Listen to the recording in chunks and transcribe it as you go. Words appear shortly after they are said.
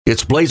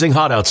It's blazing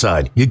hot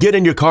outside. You get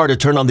in your car to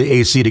turn on the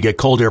AC to get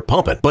cold air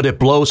pumping, but it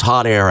blows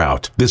hot air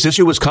out. This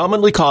issue is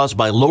commonly caused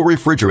by low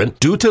refrigerant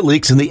due to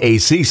leaks in the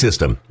AC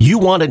system. You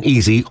want an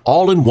easy,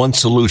 all-in-one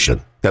solution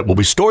that will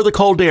restore the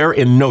cold air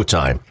in no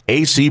time.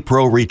 AC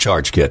Pro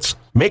Recharge Kits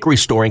make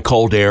restoring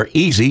cold air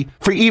easy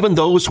for even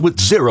those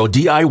with zero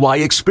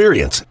DIY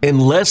experience in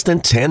less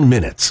than 10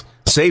 minutes.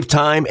 Save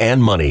time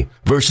and money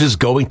versus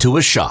going to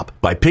a shop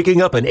by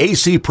picking up an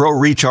AC Pro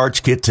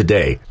Recharge Kit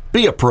today.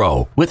 Be a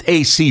pro with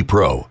AC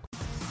Pro.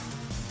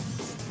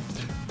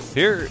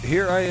 Here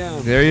I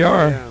am. There you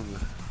are.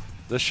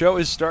 The show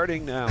is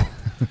starting now.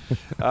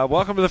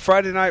 Welcome to the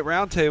Friday Night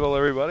Roundtable,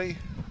 everybody.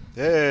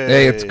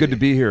 Hey, it's good to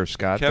be here,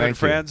 Scott. Kevin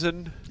Thank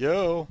Franzen.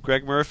 Yo.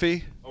 Greg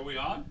Murphy. Are we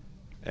on?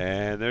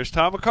 And there's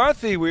Tom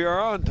McCarthy. We are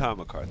on, Tom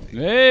McCarthy.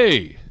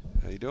 Hey.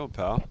 How you doing,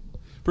 pal?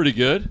 Pretty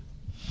good.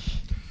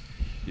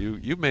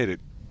 You made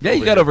it. Yeah,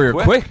 you got over here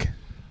quick.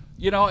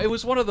 You know, it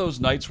was one of those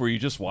nights where you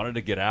just wanted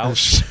to get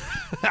out.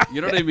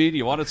 You know what I mean?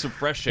 You wanted some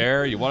fresh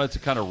air. You wanted to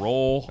kind of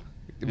roll.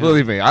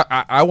 Believe me,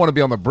 I want to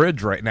be on the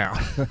bridge right now.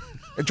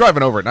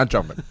 Driving over it, not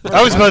jumping.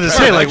 I was about to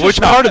say, like,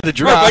 which part of the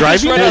drive? I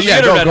just read on the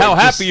internet go, how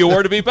happy you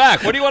were to be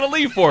back. What do you want to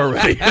leave for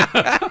already?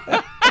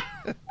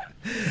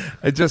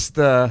 I just,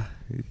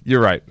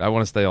 you're right. I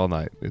want to stay all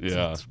night.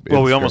 Yeah.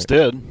 Well, we almost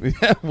did.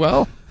 Yeah,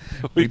 well.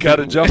 We got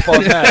to jump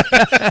on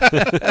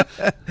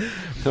that.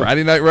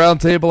 Friday Night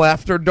Roundtable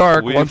after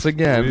dark once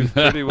again. We've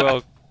pretty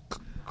well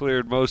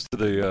cleared most of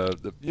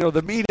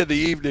the meat of the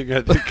evening.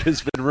 I think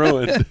has been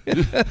ruined.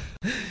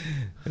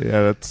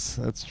 Yeah,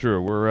 that's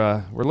true.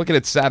 We're looking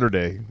at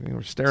Saturday.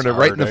 We're staring it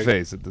right in the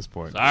face at this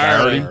point.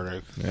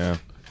 Saturday. Yeah.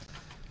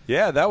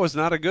 Yeah, that was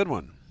not a good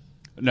one.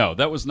 No,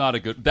 that was not a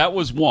good. That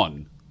was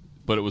one,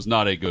 but it was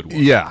not a good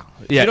one. Yeah.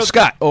 You know,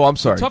 Scott. Oh, I'm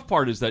sorry. The tough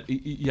part is that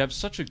you have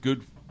such a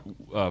good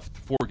 4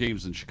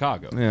 games in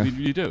Chicago. Yeah. I mean,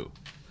 you do,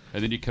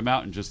 and then you come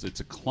out and just it's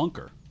a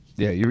clunker.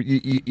 Yeah,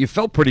 you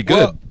felt pretty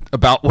good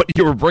about what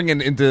you were bringing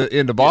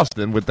into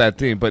Boston with that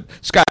team. But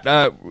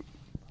Scott,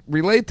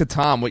 relate to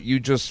Tom what you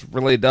just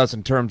relayed to us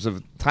in terms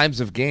of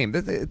times of game.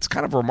 It's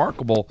kind of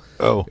remarkable.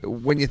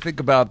 When you think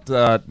about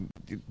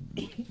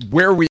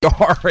where we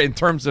are in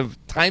terms of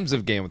times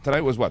of game.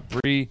 Tonight was what,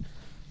 3:48?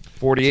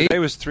 Today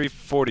was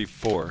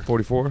 3:44.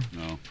 44?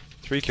 No,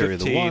 3:15. Carry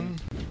the one.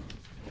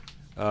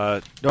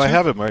 No, I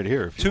have him right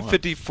here. If you want.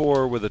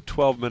 2:54 with a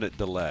 12-minute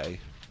delay.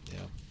 Yeah.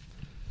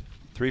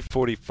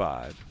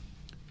 3:45.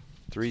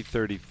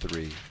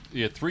 3:33.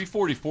 yeah,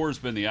 3:44 has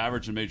been the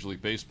average in Major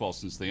League Baseball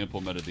since they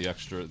implemented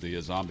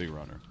the zombie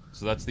runner.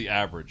 So that's the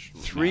average.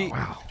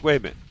 now.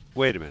 Wait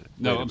a minute.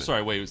 No, I'm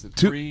sorry. Wait, was it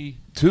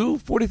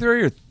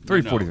 2:43 or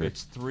 3:43? No,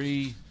 it's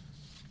 3.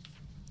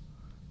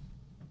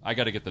 I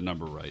got to get the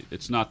number right.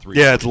 It's not 3.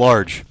 Yeah, it's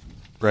large,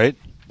 right?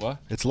 What?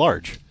 It's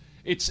large.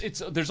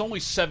 It's there's only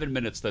 7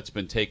 minutes that's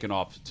been taken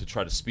off to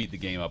try to speed the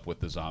game up with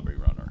the zombie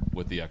runner,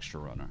 with the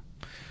extra runner.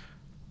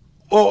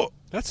 Well,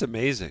 That's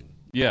amazing.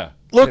 Yeah.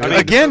 look, I mean,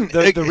 again,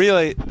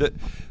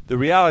 the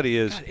reality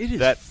is God, it is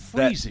that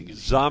freezing in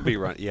zombie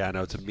run. Yeah, I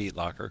know it's a meat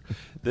locker.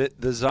 The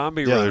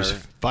zombie yeah, runner there's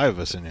 5 of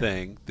us in here.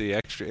 thing, the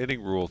extra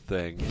inning rule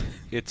thing,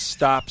 it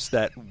stops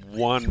that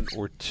 1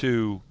 or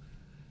 2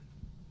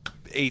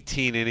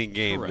 18-inning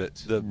game.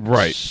 Correct.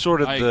 Right.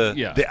 Sort of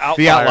yeah. the outlier.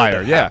 The outlier,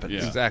 that yeah, happens.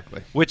 Yeah.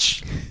 exactly.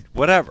 Which,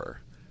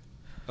 whatever.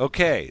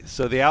 Okay,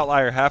 so the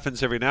outlier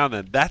happens every now and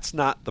then. That's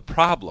not the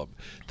problem.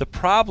 The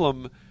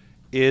problem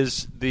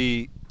is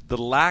the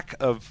lack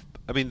of.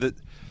 I mean,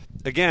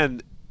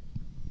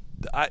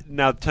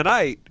 now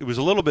tonight it was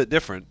a little bit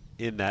different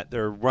in that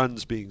there are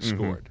runs being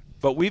scored,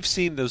 but we've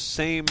seen those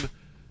same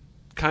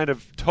kind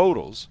of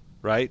totals,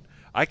 right?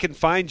 I can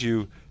find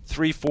you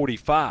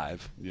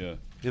 345 Yeah.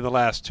 in the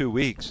last 2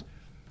 weeks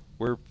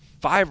where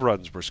 5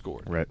 runs were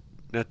scored. Right.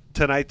 Now,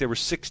 tonight there were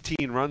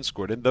 16 runs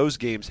scored, and those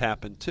games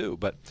happened too.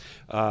 But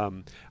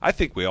I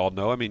think we all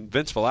know. I mean,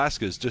 Vince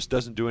Velasquez just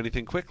doesn't do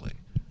anything quickly.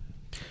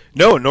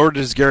 No, nor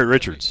does Garrett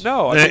Richards.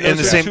 No, I mean, and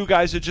those are 2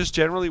 guys that just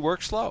generally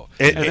work slow.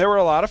 And there were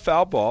a lot of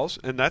foul balls,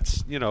 and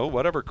that's,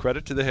 whatever,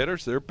 credit to the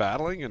hitters. They're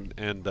battling,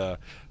 and I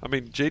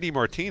mean, J.D.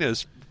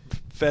 Martinez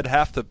fed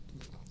half the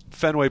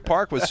Fenway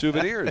Park with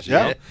souvenirs. You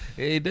know?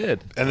 He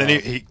did. And then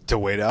he to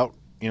wait out,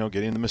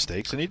 getting the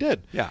mistakes, and he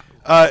did. Yeah.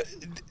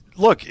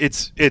 Look,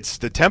 it's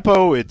the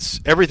tempo,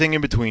 it's everything in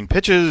between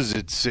pitches,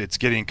 it's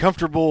getting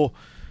comfortable.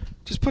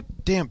 Just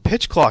put damn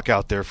pitch clock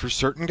out there for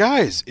certain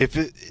guys. If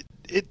it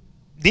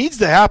needs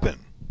to happen,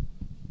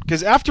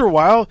 because after a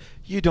while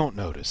you don't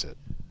notice it.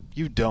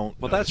 You don't.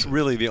 Well, that's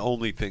really the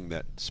only thing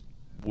that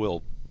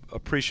will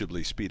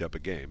appreciably speed up a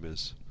game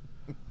is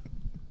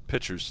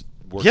pitchers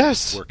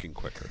working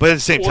quicker. But at the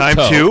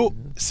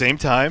same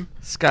time,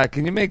 Scott,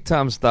 can you make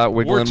Tom stop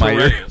wiggling Or my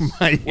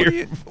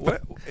ear?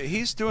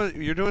 Torres.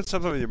 You're doing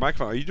something with your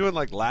microphone. Are you doing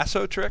like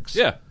lasso tricks?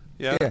 Yeah.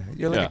 Yeah. Yeah,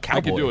 you're like a cowboy.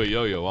 I can do a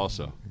yo-yo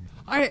also.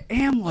 I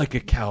am like a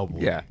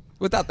cowboy. Yeah,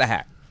 without the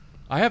hat.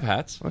 I have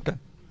hats. Okay.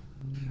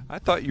 I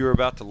thought you were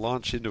about to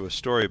launch into a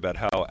story about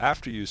how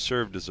after you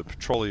served as a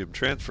petroleum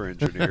transfer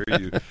engineer,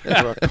 you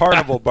were a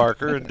carnival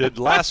barker and did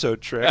lasso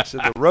tricks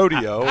at the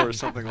rodeo or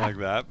something like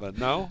that. But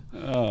no,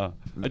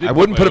 I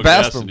wouldn't put it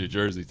past in them. New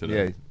Jersey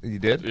today. Yeah, you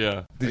did.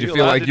 Yeah. Did Are you you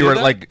feel allowed like to you do were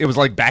that? like it was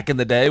like back in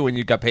the day when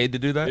you got paid to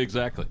do that?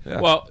 Exactly. Yeah.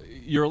 Well,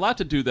 you're allowed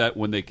to do that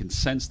when they can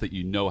sense that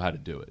you know how to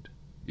do it.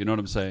 You know what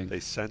I'm saying? they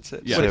sense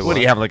it. Yeah. What do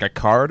you have, like a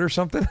card or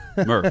something?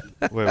 Murph.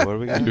 Wait, what are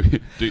we going don't you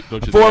think I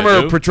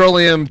Former do?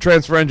 petroleum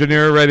transfer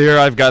engineer right here.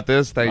 I've got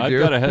this. Thank I've you.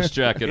 got a Hess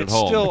jacket It's at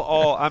home. still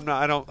all. I'm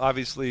not. I don't.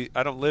 Obviously,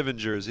 I don't live in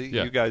Jersey.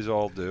 Yeah. You guys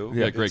all do.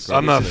 Yeah, great It's- garden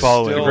I'm not it's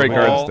following still Great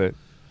garden all state.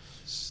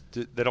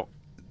 They don't.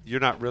 You're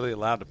not really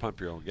allowed to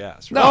pump your own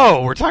gas. Right?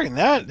 No, we're talking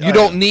that. You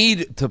don't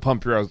need to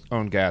pump your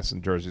own gas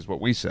in Jersey, is what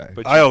we say.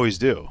 But I always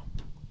do.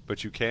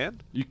 But you can.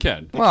 You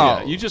can. Well-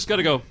 Yeah, you just got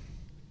to go.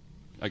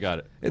 I got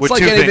it. It's With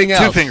like two anything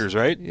else. 2 fingers,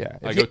 right? Yeah.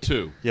 I If go you,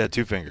 2. Yeah,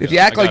 2 fingers. if you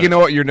act I like got you it. know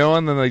what you're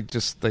doing, then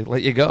they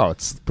let you go.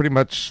 It's pretty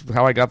much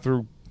how I got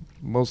through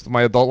most of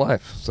my adult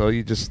life. So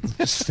you just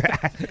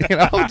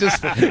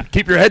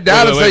keep your head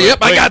down and say, "Yep,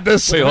 I got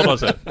this." Wait, hold on a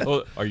second.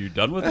 Oh, are you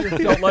done with your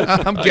adult life?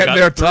 I'm I getting got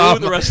there, through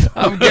Tom. The rest of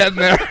I'm getting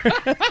there.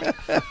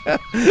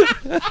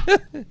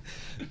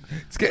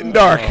 It's getting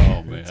dark.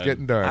 Oh, man. It's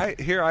getting dark.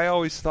 I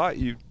always thought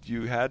you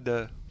had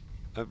to.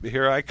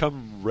 Here I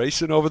come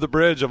racing over the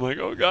bridge. I'm like,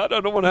 oh God, I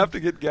don't want to have to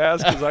get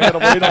gas because I got to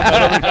wait on that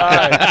other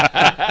guy.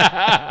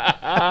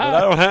 But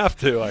I don't have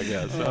to, I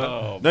guess.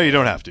 No, you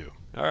don't have to.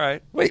 All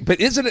right. Wait, but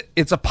isn't it?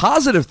 It's a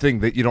positive thing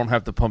that you don't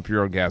have to pump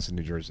your own gas in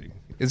New Jersey.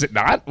 Is it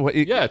not?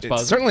 Yeah, it's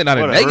positive. certainly not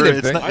Whatever. a negative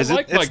It's thing. not, I is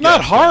like it, my it's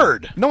not gas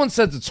hard. No one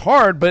says it's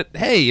hard, but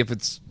hey, if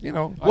it's Like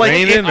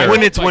raining or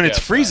when it's my gas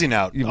freezing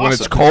out, when awesome.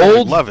 it's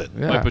cold, love it.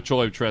 Yeah. My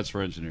petroleum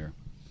transfer engineer.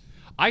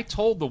 I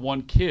told the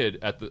one kid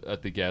at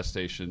the gas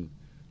station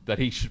that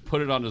he should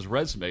put it on his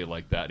resume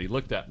like that. And he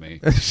looked at me,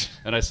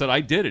 and I said, "I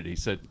did it." He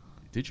said,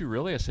 "Did you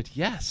really?" I said,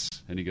 "Yes."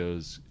 And he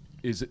goes,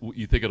 "Is it?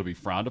 You think it'll be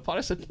frowned upon?"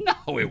 I said,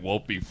 "No, it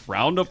won't be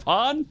frowned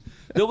upon.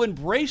 They'll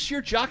embrace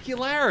your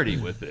jocularity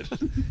with it."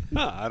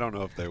 I don't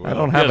know if they will. I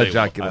don't have Yeah, a they will.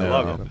 jocular. I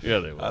love it. Yeah,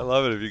 they will. I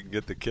love it if you can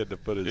get the kid to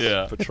put his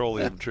Yeah.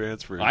 petroleum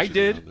transfer. I engine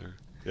did. on there.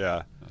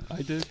 Yeah.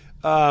 I did.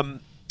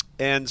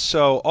 And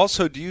so,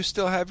 also, do you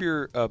still have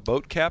your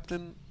boat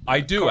captain? I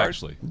do card?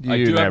 actually. You I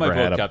do have my never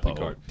had boat a captain boat.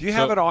 card. Do you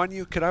have it on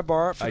you? Could I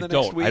borrow it for I the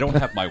don't. next week? I don't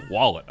have my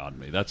wallet on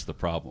me. That's the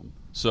problem.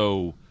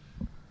 So,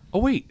 oh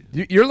wait,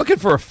 You're looking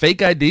for a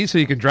fake ID so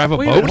you can drive a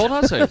wait, boat? hold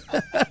on a second.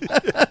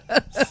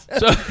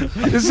 So,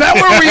 Is that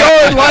where we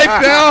are in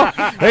life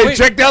now? Hey, Wait.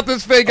 check out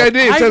this fake ID.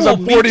 It I says will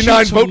I'm 49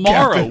 meet you boat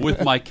tomorrow captain.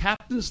 with my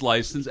captain's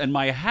license and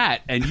my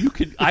hat, and you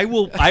can. I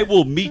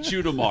will meet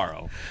you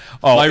tomorrow.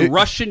 My it-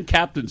 Russian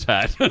captain's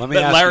hat Let me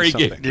that ask Larry you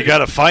gave. something. me. You got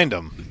to find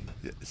them.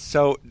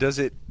 So, does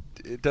it?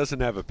 It doesn't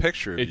have a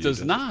picture of It you,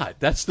 does not.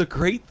 That's the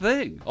great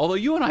thing. Although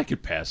you and I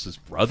could pass as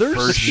brothers.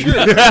 For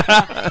sure.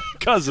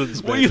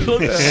 Cousins, We maybe.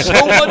 look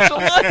so much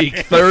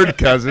alike. Third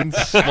cousins,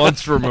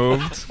 once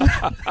removed.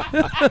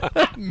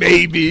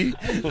 Maybe.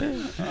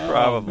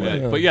 Probably.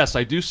 But yes,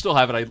 I do still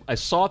have it. I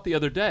saw it the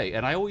other day,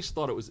 and I always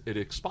thought it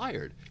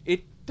expired.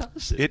 It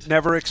doesn't. It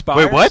never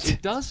expires. Wait, what?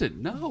 It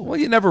doesn't. No. Well,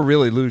 you never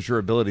really lose your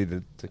ability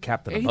to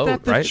captain a Ain't boat,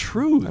 that the right?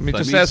 truth? I mean, I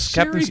just mean, ask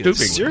Captain serious.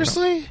 Stooping.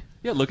 Seriously?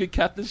 Yeah, look at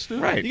Captain Stu.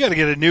 Right. You got to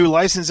get a new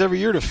license every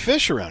year to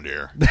fish around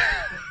here.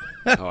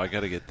 Oh, I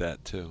got to get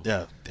that too.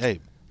 Yeah. Hey.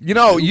 You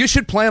know, you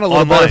should plan a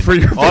little Online. better for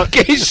your On-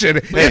 vacation.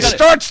 It gotta-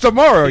 starts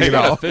tomorrow, you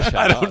know. Fish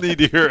I don't need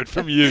to hear it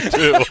from you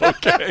too.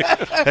 Okay.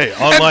 Hey.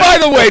 And Online. by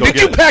the way, Go did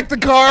get you it. pack the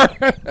car?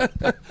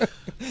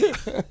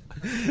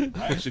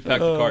 I actually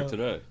packed the car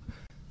today.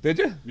 Did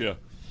you? Yeah.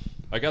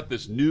 I got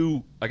this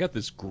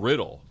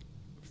griddle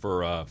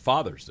for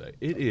Father's Day.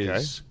 It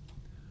is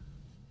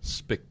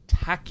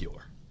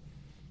spectacular.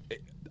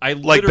 I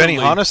Like literally-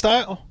 Benihana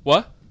style?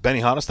 What?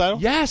 Benihana style?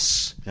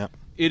 Yes. Yeah.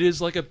 It is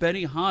like a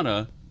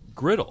Benihana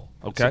griddle.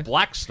 Okay. It's a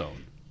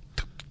Blackstone.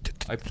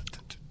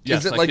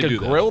 Yes, Is it I like can a do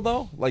that. grill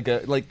though? Like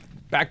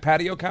back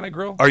patio kind of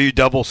grill? Are you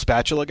double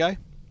spatula guy?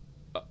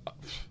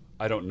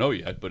 I don't know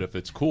yet, but if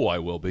it's cool, I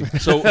will be.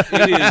 So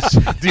it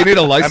is. Do you need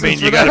a I license? mean,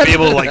 for you got to that? be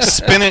able to like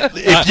spin it.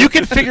 If you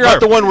can figure out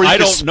the one where you I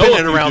can don't spin know it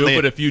if you around do, the.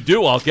 but if you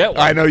do, I'll get one.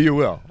 I know you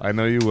will. I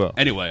know you will.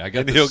 Anyway, I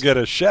got And this. he'll get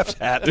a chef's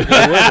hat to go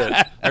with it.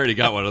 I already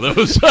got one of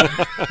those.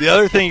 The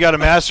other thing you got to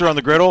master on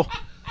the griddle,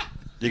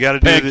 you got to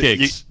do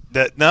Pancakes.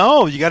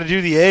 you got to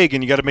do the egg,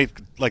 and you got to make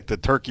like the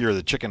turkey or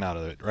the chicken out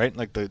of it, right?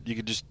 Like you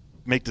could just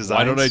make designs.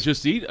 Why don't I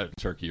just eat a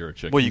turkey or a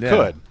chicken? Well, you Yeah.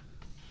 could,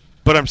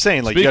 but I'm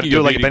saying like you got to Speaking do it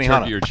of like a eating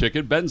turkey or Benihana.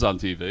 chicken, Ben's on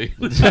TV.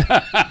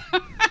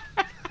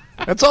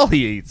 That's all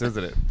he eats,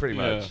 isn't it? Pretty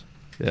Yeah. much.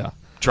 Yeah.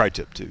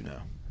 Tri-tip too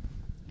now.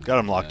 Got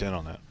him locked in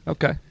on that.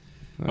 Okay.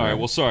 All right.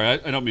 Well, sorry, I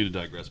don't mean to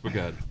digress, but go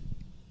ahead.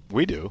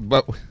 We do.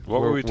 But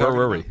What were we where talking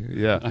were about? we?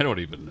 Yeah. I don't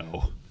even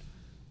know.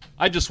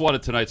 I just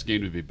wanted tonight's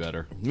game to be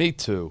better. Me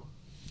too.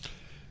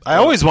 I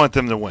always want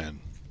them to win,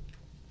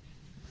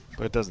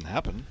 but it doesn't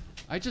happen.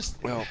 I just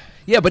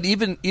Yeah, but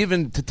even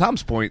to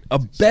Tom's point, a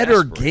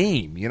better Exasperating.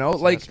 game. You know,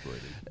 like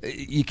Exasperating.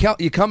 you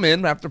come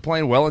in after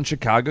playing well in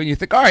Chicago, and you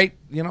think, all right,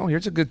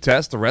 here's a good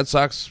test. The Red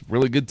Sox,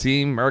 really good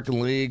team,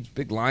 American League,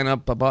 big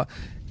lineup, blah, blah.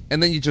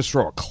 And then you just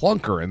throw a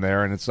clunker in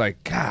there, and it's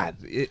like, God,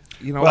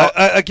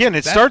 again,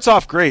 it starts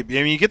off great. I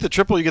mean, you get the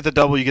triple, you get the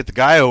double, you get the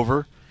guy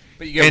over.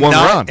 But you get one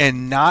run.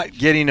 And not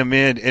getting him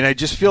in. And I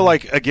just feel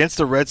like against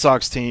the Red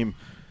Sox team,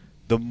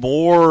 the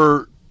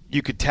more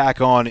you could tack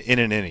on in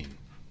an inning,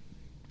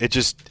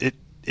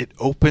 it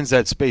opens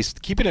that space.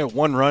 Keeping it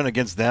 1 run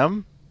against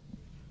them,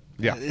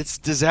 it's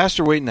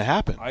disaster waiting to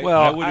happen.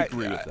 I would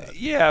agree with that.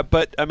 Yeah,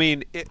 but, I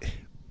mean,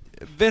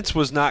 Vince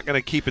was not going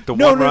to keep it to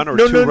 1 run or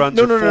 2 runs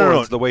or 4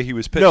 runs the way he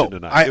was pitching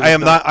tonight.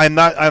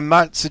 I'm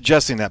not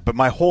suggesting that, but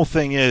my whole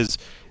thing is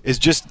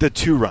just the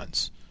 2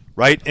 runs,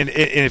 right? And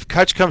if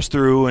Kutch comes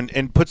through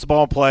and puts the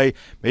ball in play,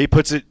 maybe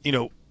puts it,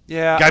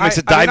 guy makes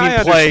a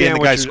diving play and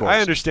the guy scores. I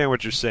understand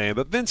what you're saying,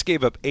 but Vince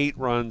gave up 8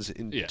 runs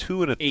in 2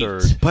 1/3.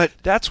 8. But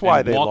that's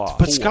why they lost.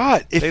 But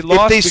Scott, if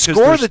lost they because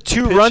score the their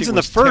 2 runs in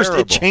the first,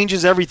 terrible. it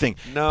changes everything.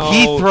 No.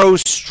 He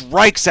throws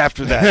strikes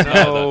after that.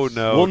 No.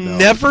 We'll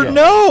never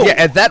know. Yeah,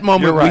 at that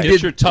moment, You're right.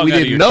 we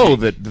didn't know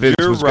that Vince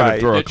was going to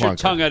throw a Get your clunker.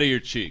 tongue out of your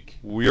cheek.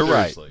 You're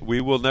Seriously. right.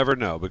 We will never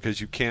know because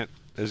you can't,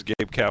 as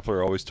Gabe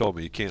Kapler always told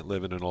me, you can't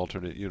live in an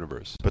alternate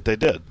universe. But they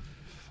did.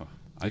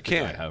 I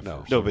can't. have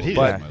No. for No, but he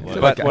some did. of my Yeah.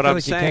 life. But I what feel I'm like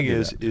you saying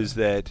can do is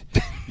that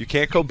you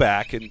can't go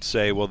back and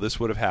say, well, this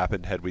would have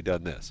happened had we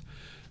done this.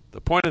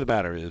 The point of the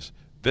matter is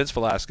Vince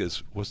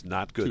Velasquez was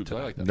not good Dude, I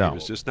tonight. like that. No. He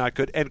was just not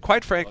good. And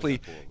quite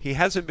frankly, he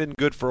hasn't been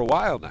good for a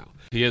while now.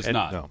 He is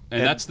not. no.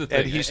 And that's the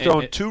thing. And he's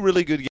thrown 2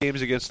 really good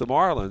games against the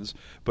Marlins,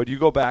 but you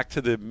go back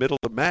to the middle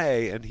of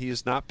May, and he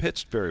has not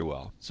pitched very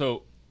well.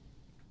 So,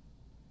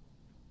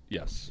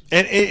 yes.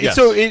 And Yes.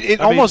 so it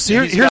almost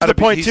here's the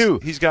point too.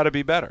 He's got to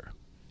be better.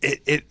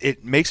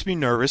 It makes me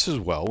nervous as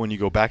well when you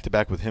go back to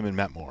back with him and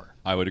Matt Moore.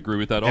 I would agree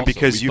with that also. And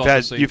because We you've thought the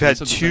had same- you've we had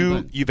said the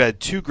same thing.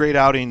 2 great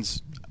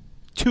outings,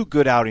 2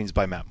 good outings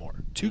by Matt Moore.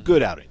 2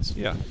 good outings.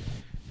 Yeah.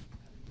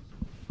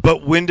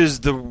 But when does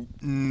the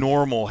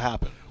normal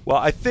happen? Well,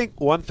 I think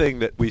one thing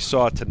that we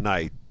saw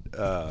tonight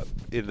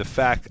in the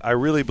fact, I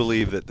really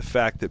believe that the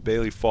fact that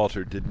Bailey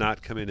Falter did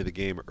not come into the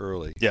game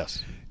early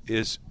Yes.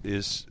 is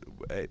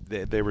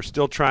they were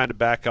still trying to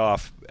back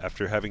off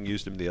after having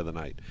used him the other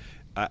night.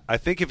 I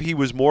think if he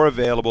was more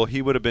available,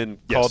 he would have been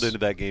called into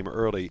that game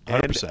early.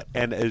 100%.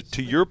 And as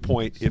to your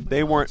point, if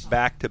they weren't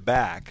back to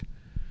back,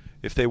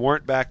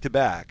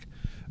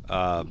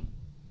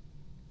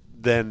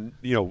 then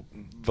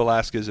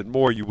Velasquez and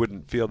Moore, you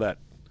wouldn't feel that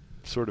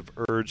sort of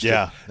urge.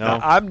 Yeah, no. Now,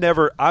 I'm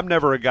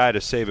never a guy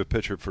to save a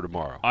pitcher for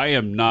tomorrow. I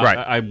am not. Right.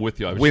 I'm with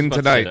you. I was Win just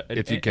about to say tonight that.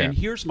 if you can. And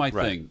here's my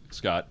Right. thing,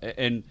 Scott.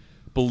 And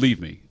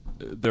believe me,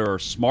 there are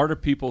smarter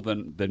people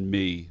than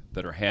me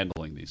that are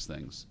handling these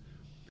things.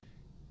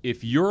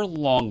 If your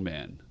long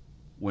man,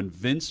 when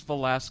Vince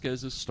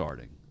Velasquez is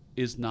starting,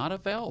 is not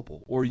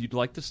available, or you'd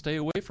like to stay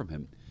away from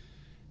him,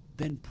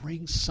 then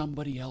bring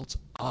somebody else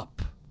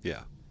up.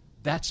 Yeah.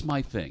 That's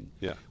my thing.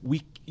 Yeah.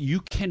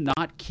 You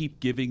cannot keep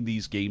giving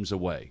these games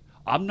away.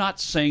 I'm not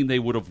saying they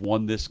would have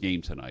won this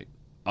game tonight.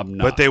 I'm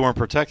not. But they weren't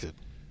protected.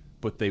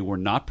 But they were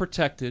not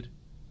protected.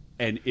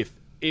 And if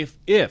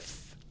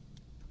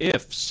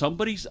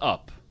somebody's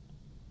up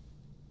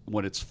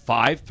when it's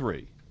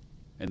 5-3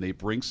 and they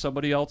bring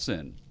somebody else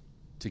in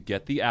to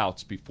get the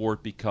outs before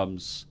it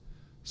becomes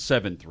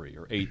 7-3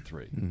 or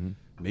 8-3,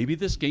 maybe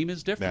this game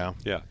is different.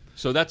 Yeah.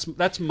 So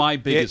that's my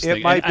biggest It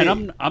thing. might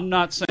and be. I'm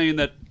not saying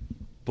that.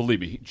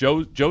 Believe me,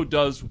 Joe's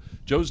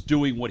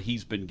doing what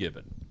he's been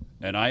given,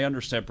 and I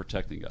understand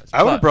protecting guys.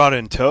 I would have But- brought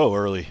in Toe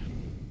early.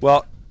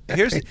 Well,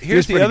 here's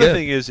Here's the pretty other good.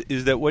 thing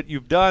is that what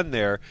you've done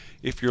there,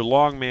 if your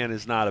long man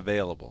is not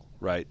available,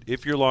 right?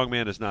 If your long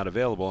man is not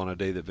available on a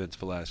day that Vince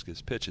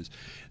Velasquez pitches,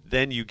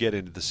 then you get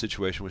into the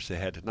situation which they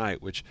had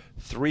tonight, which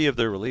 3 of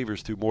their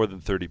relievers threw more than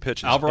 30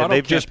 pitches. Alvarado and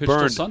they've can't just pitch till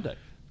burned Sunday.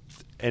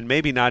 and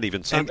maybe not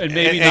even Sunday. And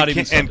maybe not even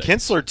And Sunday.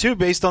 Kinsler, too,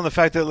 based on the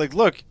fact that,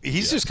 look,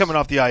 he's just coming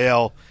off the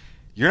IL.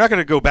 You're not going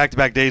to go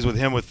back-to-back days with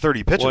him with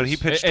 30 pitches. Well, and he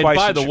pitched And twice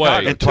by in the Chicago,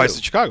 way- And twice too.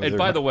 in Chicago. And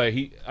by the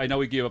way, I know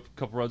he gave up a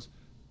couple runs.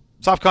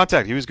 Soft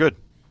contact. He was good.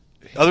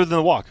 Other than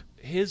the walk.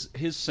 His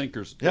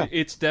sinkers, Yeah.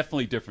 it's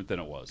definitely different than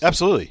it was.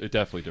 Absolutely. It's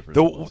definitely different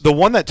than it was. The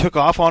one that took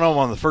off on him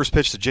on the first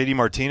pitch to J.D.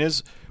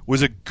 Martinez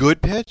was a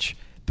good pitch.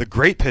 The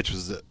great pitch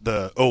was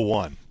the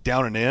 0-1,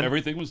 down and in.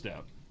 Everything was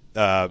down.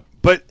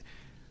 But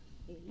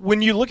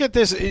when you look at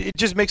this, it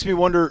just makes me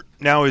wonder,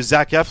 now is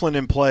Zach Eflin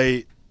in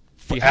play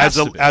He has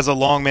to be. as a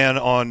long man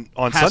on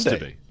Has Sunday?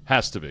 to be.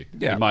 Has to be,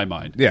 Yeah. in my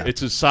mind. Yeah.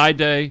 It's a side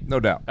day. No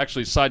doubt.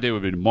 Actually, side day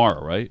would be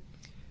tomorrow, right?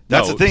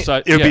 That's No, the thing.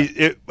 side- It would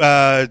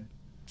yeah. be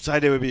side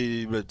day would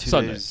be 2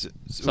 Sunday. days.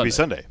 It would be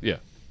Sunday. Yeah.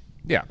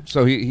 Yeah,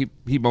 so he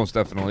most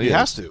definitely He is,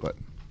 has to. But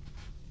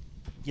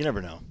You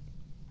never know.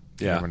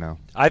 you never know.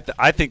 I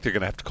think they're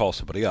going to have to call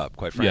somebody up,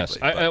 quite Yes.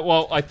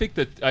 frankly.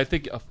 I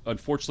think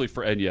unfortunately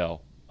for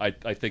Enyel,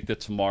 I think that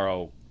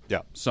tomorrow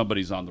Yeah.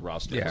 somebody's on the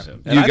roster Yeah. as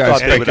him. And You I guys thought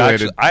they would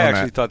speculated I on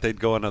actually that. thought they'd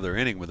go another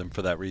inning with him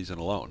for that reason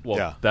alone. Well,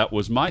 Yeah. that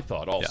was my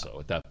thought also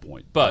at that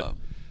point. But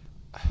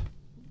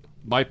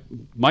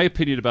my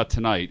opinion about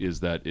tonight is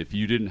that if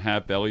you didn't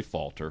have Bailey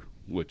Falter,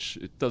 which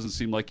it doesn't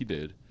seem like you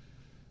did,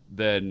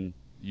 then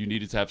you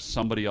needed to have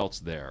somebody else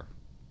there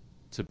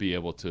to be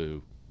able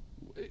to.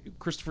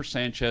 Christopher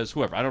Sanchez,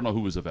 whoever. I don't know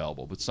who was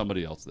available, but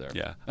somebody else there.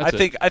 Yeah, That's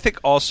I think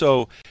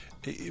also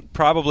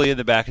probably in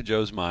the back of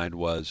Joe's mind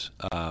was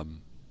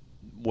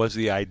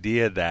the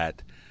idea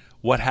that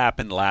what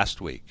happened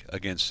last week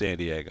against San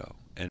Diego,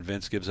 and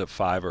Vince gives up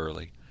 5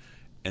 early,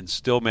 and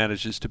still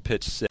manages to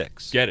pitch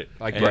 6. Get it?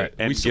 I get it.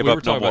 And We give were up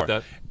no talking more.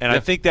 about that. And Yeah. I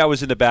think that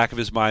was in the back of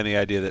his mind, the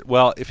idea that,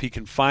 well, if he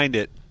can find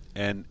it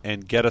and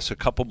get us a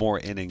couple more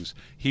innings,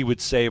 he would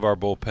save our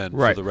bullpen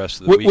for the rest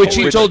of the week. Which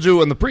he told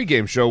you on the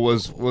pregame show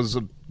was a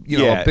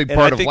a big part and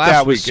I of think last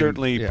that was week.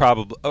 certainly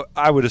probably.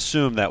 I would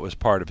assume that was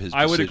part of his.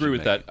 I would agree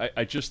with decision-making. that.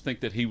 I just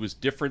think that he was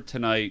different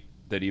tonight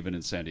than even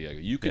in San Diego.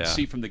 You could Yeah.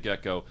 see from the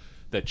get-go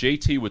that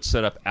JT would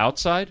set up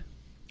outside,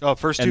 Oh,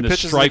 first 2 and the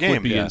pitches of the strike game.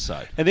 would be Yeah.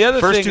 inside. And the other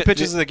First thing, 2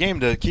 pitches of the game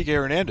to Kike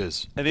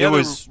Hernandez. And the it other-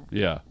 was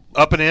Yeah.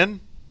 up and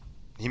in.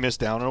 He missed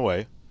down and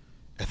away.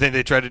 And then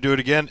they tried to do it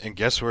again, and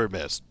guess where it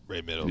missed?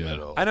 Right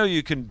middle. I know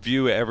you can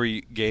view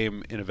every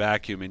game in a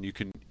vacuum, and you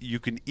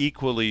can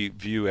equally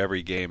view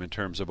every game in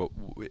terms of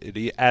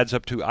it adds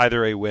up to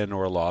either a win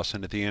or a loss,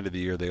 and at the end of the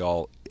year they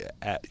all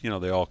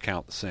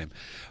count the same.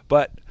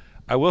 But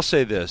I will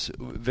say this: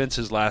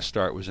 Vince's last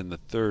start was in the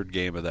 3rd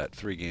game of that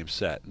 3-game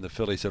set, and the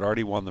Phillies had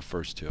already won the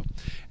first 2,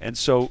 and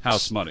so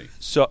House money.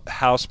 So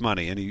house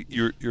money, and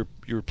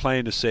you're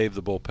playing to save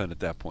the bullpen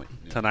at that point.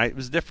 Yeah. Tonight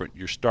was different.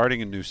 You're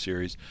starting a new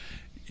series.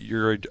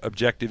 Your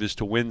objective is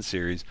to win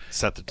series.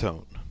 Set the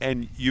tone.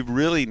 And you've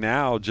really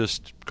now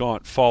just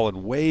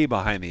fallen way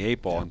behind the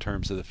 8 ball in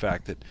terms of the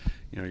fact that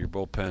your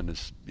bullpen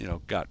has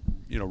got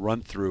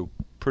run through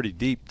pretty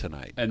deep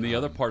tonight. And the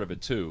other part of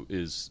it too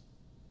is,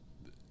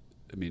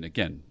 I mean,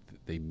 again,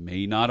 they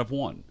may not have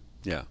won.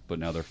 Yeah. But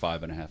now they're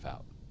 5.5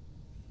 out.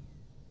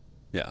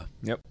 Yeah.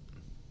 Yep.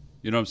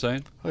 You know what I'm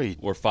saying?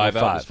 Oh, Or 5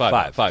 well, out. It's 5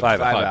 out.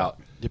 5 out.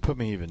 You put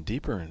me even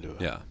deeper into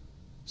it. Yeah.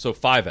 So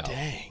 5 out.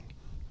 Dang.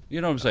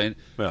 You know what I'm saying?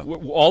 Yeah.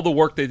 All the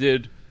work they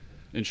did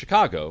in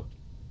Chicago,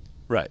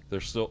 Right.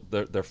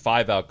 they're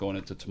 5 out going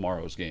into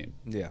tomorrow's game.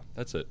 Yeah.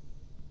 That's it.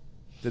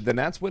 Did the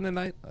Nats win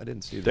tonight? I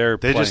didn't see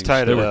that. They just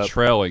tied They it were up.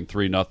 trailing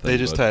 3-0. They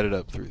just tied it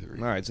up 3-3.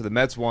 All right, so the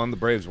Mets won, the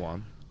Braves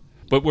won.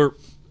 But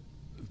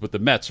the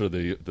Mets are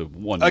the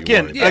one.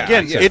 Again, Yeah,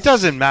 yes. it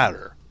doesn't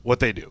matter what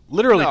they do.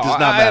 Literally, No, does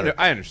not matter.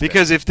 I understand.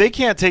 Because if they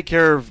can't take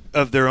care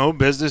of their own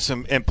business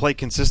and play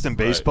consistent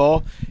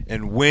baseball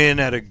and win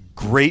at a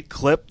great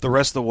clip the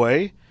rest of the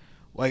way,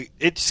 like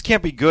it just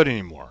can't be good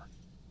anymore.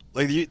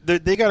 Like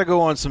they got to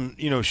go on some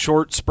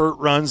short spurt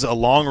runs, a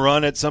long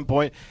run at some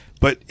point,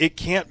 but it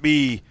can't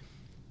be.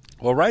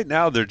 Well, right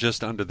now they're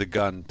just under the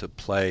gun to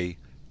play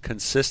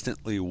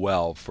consistently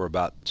well for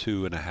about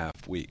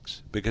 2.5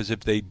 weeks. Because if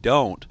they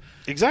don't,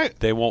 Exactly.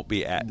 they won't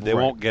be they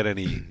won't get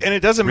any. And it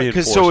doesn't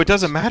it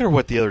doesn't matter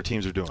what the other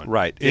teams are doing.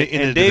 Right. In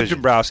and the Dave division.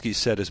 Dombrowski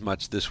said as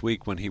much this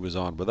week when he was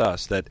on with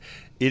us that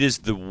it is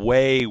the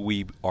way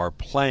we are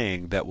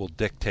playing that will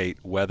dictate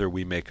whether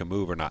we make a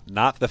move or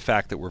not the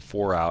fact that we're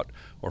 4 out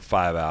or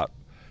 5 out.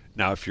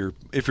 Now, if you're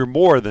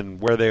more than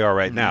where they are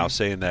right now,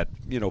 say in that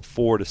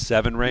 4 to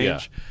 7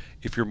 range,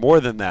 if you're more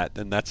than that,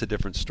 then that's a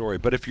different story.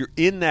 But if you're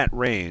in that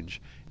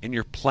range and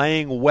you're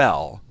playing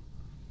well,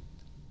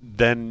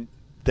 then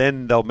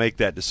they'll make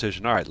that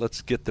decision. All right,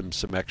 let's get them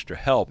some extra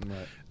help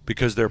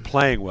because they're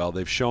playing well.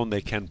 They've shown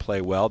they can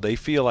play well. They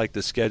feel like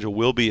the schedule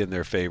will be in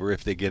their favor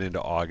if they get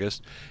into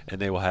August, and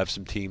they will have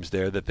some teams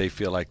there that they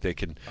feel like they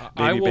can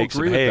I maybe will make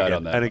some agree with hay that again.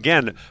 on that. And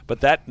again,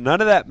 but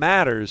none of that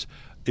matters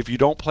if you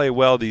don't play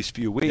well these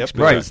few weeks, Yep.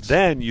 because Right.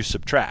 then you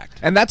subtract.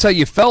 And that's how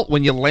you felt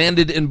when you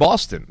landed in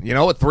Boston.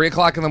 At 3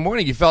 o'clock in the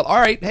morning, you felt, all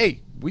right,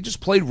 hey, we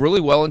just played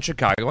really well in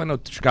Chicago. I know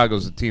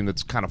Chicago's a team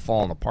that's kind of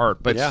fallen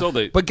apart, but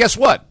But guess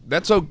what?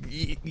 That's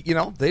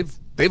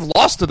they've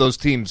lost to those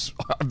teams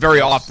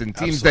very often.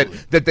 Teams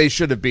that they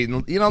should have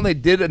beaten. They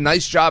did a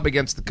nice job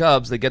against the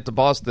Cubs. They get to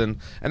Boston,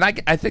 and I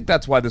think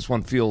that's why this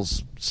one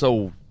feels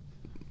so,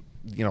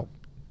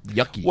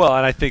 yucky. Well,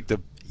 and I think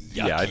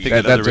I think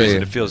That- another that's reason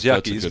a- it feels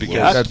That's yucky a is good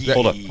because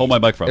word. Hold my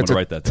microphone. I'm It's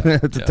going to write that down.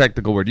 it's a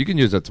technical word. You can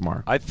use that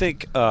tomorrow. I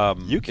think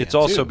You can, it's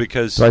also too.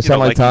 because Do I sound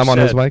like you Tom on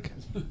his said, mic?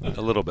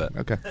 A little bit.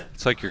 Okay.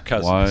 It's like your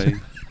cousin.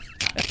 Why?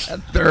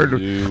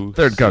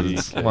 Third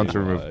cousins once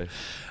removed.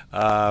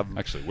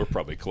 Actually, we're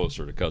probably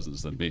closer to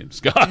cousins than me and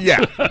Scott.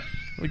 Yeah,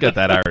 we got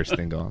that Irish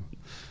thing going.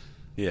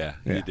 Yeah,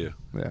 Yeah. you do.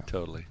 Yeah.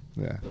 Totally.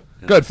 Yeah.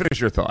 Good. Finish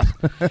your thought.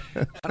 I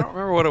don't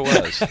remember what it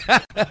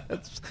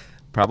was.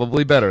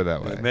 Probably better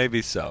that way.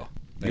 Maybe so.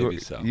 Maybe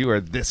so. You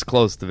are this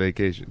close to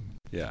vacation.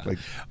 Yeah. Like-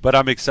 But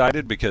I'm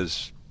excited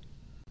because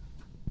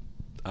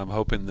I'm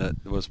hoping that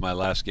it was my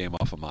last game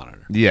off a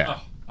monitor. Yeah.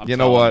 Oh, I'm you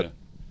know telling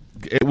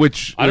what?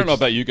 Which I don't know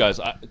about you guys.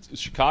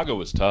 Chicago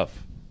was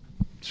tough.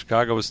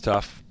 Chicago was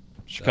tough.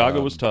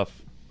 Chicago was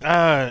tough.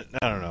 I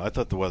don't know. I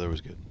thought the weather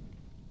was good.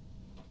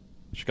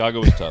 Chicago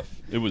was tough.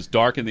 It was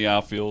dark in the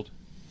outfield.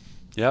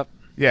 Yep.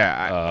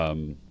 Yeah.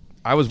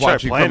 I was Try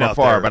watching playing from out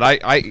afar, there.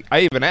 but I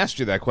even asked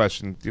you that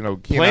question. You know,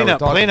 Key and I Playing were out,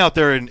 talking. playing out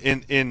there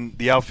in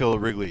the outfield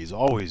of Wrigley has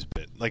always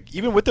been like,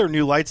 even with their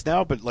new lights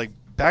now, but like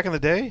back in the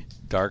day,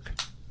 Dark.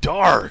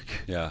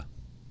 Yeah.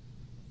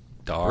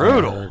 Dark.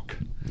 Brutal.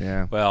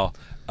 Yeah. Well,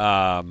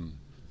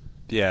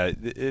 yeah,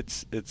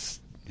 it's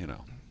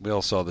we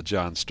all saw the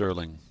John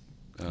Sterling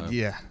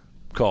Yeah.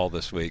 call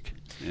this week.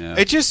 Yeah.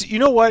 It just, you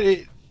know what?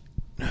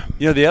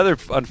 The other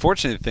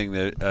unfortunate thing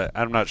that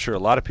I'm not sure a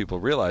lot of people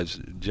realize,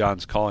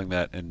 John's calling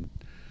that, and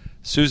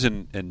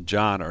Susan and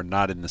John are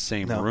not in the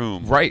same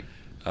room. Right.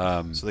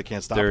 So they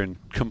can't stop They're him. in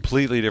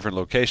completely different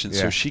locations,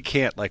 Yeah. so she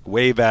can't like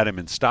wave at him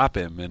and stop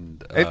him.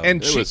 And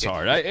And It was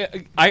hard.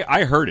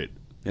 I heard it.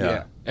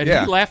 yeah. And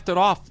Yeah. he laughed it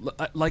off.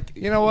 Like,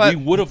 You know what?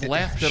 We would have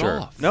laughed it Sure.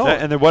 off. No.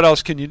 And then what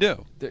else can you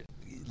do?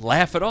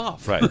 Laugh it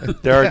off. Right.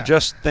 There are Yeah.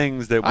 just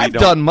things that I've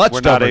done much we're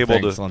not dumber able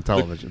things to. on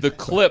television. The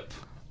clip.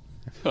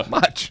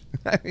 much.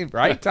 I mean,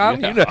 right, Tom?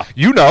 Yeah.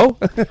 You know.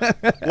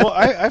 Well,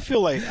 I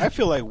feel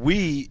like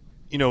we,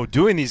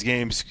 doing these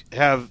games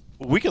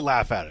we could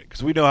laugh at it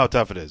because we know how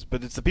tough it is.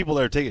 But it's the people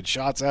that are taking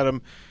shots at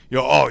him. He's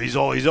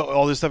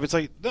all this stuff. It's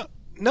like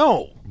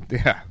no,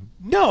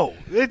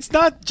 it's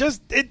not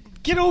just it.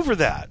 Get over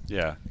that.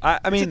 Yeah.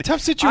 I mean, a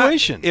tough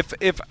situation.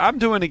 If I'm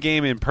doing a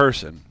game in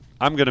person,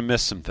 I'm going to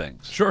miss some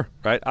things. Sure.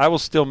 Right? I will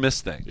still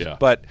miss things. Yeah.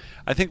 But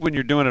I think when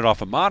you're doing it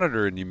off a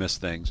monitor and you miss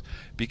things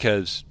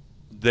because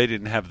they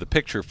didn't have the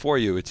picture for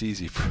you, it's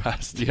easy for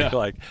us to be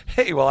like,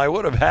 hey, well, I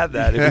would have had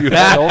that if you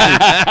had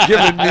only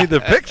given me the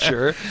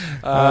picture.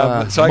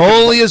 So I'm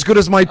only as good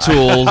as my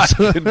tools.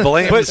 I can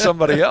blame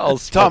somebody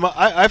else. Tom,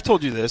 I've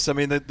told you this. I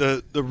mean,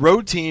 the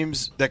road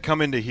teams that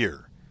come into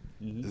here,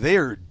 they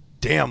are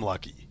damn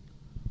lucky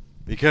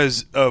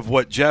because of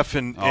what Jeff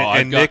and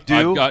Nick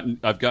do.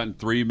 I've gotten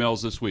 3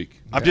 emails this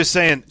week. I'm just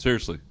saying,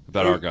 Seriously,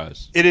 about our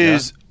guys. it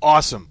is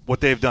awesome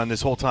what they've done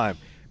this whole time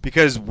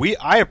because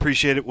I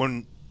appreciate it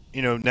when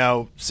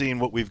now seeing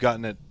what we've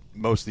gotten at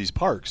most of these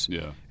parks.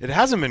 Yeah. It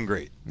hasn't been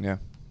great. Yeah.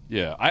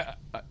 Yeah,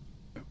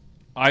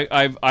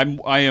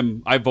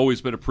 I've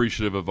always been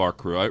appreciative of our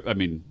crew. I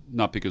mean,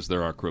 not because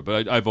they're our crew,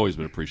 but I've always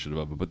been appreciative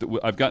of them. But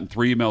I've gotten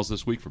 3 emails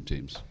this week from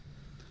teams.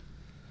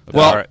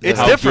 Well, It's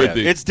How different.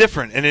 good It's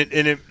different, and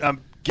it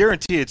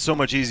guarantee it's so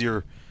much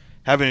easier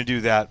having to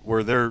do that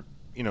where they're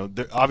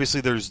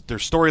obviously there's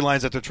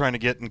storylines that they're trying to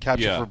get and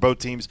capture for both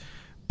teams,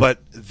 but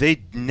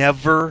they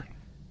never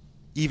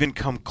even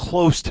come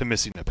close to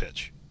missing a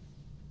pitch.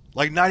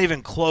 Like not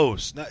even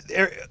close.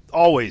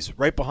 Always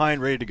right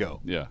behind, ready to go.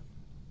 Yeah.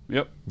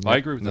 Yep. I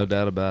agree with No that.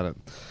 doubt about it.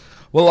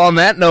 Well, on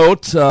that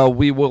note,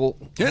 we will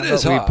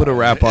put a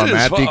wrap on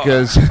that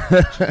because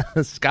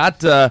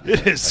Scott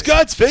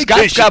Scott's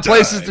vacation Scott's got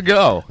places time. to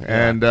go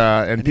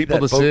and people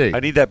to see. I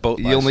need that boat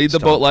You'll need the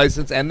license, boat Tom.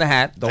 license and the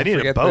hat. Don't I need a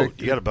forget boat.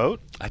 You got a boat?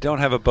 I don't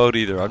have a boat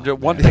either. I'm just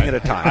one thing at a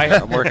time.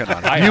 I'm working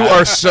on it. You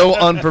are so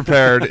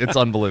unprepared. It's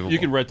unbelievable. You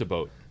can rent a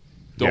boat.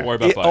 Don't Yeah. worry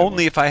about buying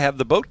Only one. if I have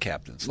the boat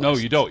captain's No,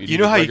 license. you don't. You need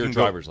know a how you regular can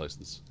go- driver's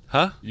license.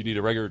 Huh? You need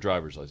a regular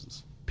driver's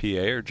license. PA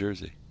or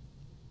Jersey?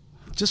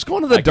 Just go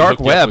into the I can dark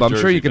hook you up web. with I'm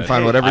sure Jersey, you can man.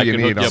 find Hey, whatever I you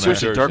can need hook you on up with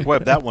that. Jersey. Dark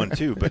web that one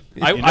too, but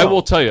I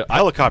will tell you.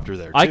 helicopter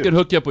there. I too. could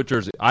hook you up with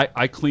Jersey.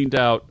 I cleaned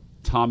out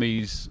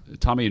Tommy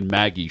and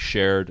Maggie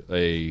shared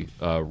a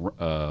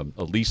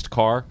leased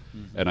car,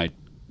 and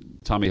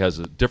Tommy has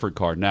a different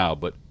car now,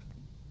 but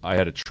I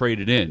had to trade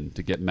it in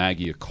to get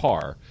Maggie a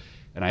car,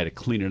 and I had to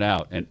clean it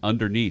out. And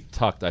underneath,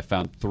 tucked, I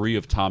found 3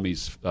 of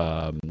Tommy's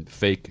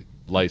fake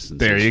licenses.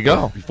 There you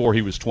go. Before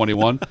he was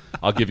 21,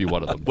 I'll give you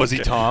one of them. Was he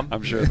Tom?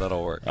 I'm sure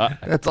that'll work.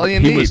 That's all you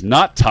He need. was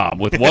not Tom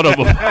with one of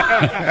them,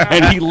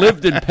 and he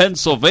lived in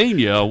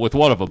Pennsylvania with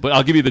one of them. But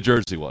I'll give you the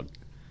Jersey one.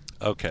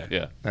 Okay.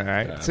 Yeah. All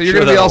right. I'm So you're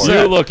sure going to be all that'll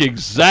You set. look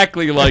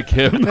exactly like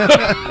him.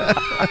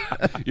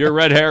 Your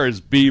red hair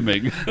is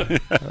beaming.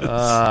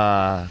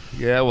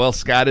 Yeah, well,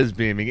 Scott is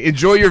beaming.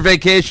 Enjoy your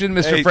vacation,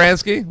 Mr. Hey,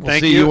 Franski. We'll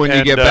Thank see you when you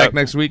and, get back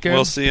next weekend.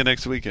 We'll see you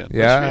next weekend.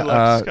 Yeah. Wish me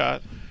luck,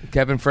 Scott.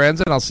 Kevin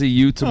Franzen, I'll see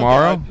you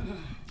tomorrow.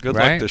 Good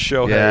Right? luck to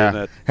Shohei Yeah. in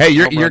that Hey,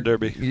 home run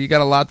derby. you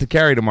got a lot to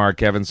carry tomorrow,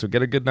 Kevin, so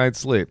get a good night's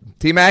sleep.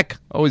 T-Mac,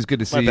 always good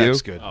to My see you.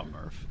 back's good. Oh,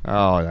 Murph.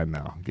 Oh, I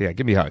know. Yeah,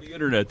 give me a hug. The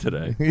internet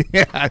today.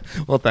 Yeah.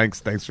 Well,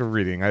 thanks for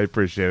reading. I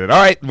appreciate it.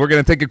 All right, we're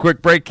going to take a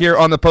quick break here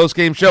on the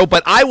post-game show,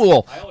 but I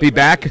will be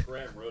back.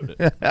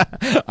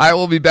 I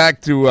will be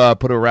back to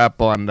put a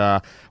wrap on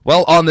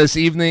on this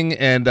evening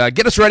and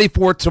get us ready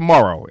for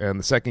tomorrow and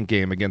the second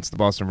game against the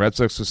Boston Red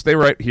Sox. So stay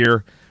right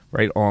here,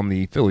 right on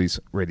the Phillies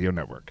Radio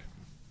Network.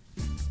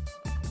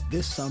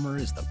 This summer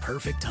is the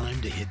perfect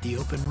time to hit the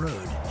open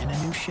road in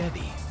a new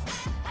Chevy.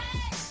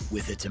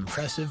 With its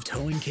impressive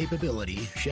towing capability,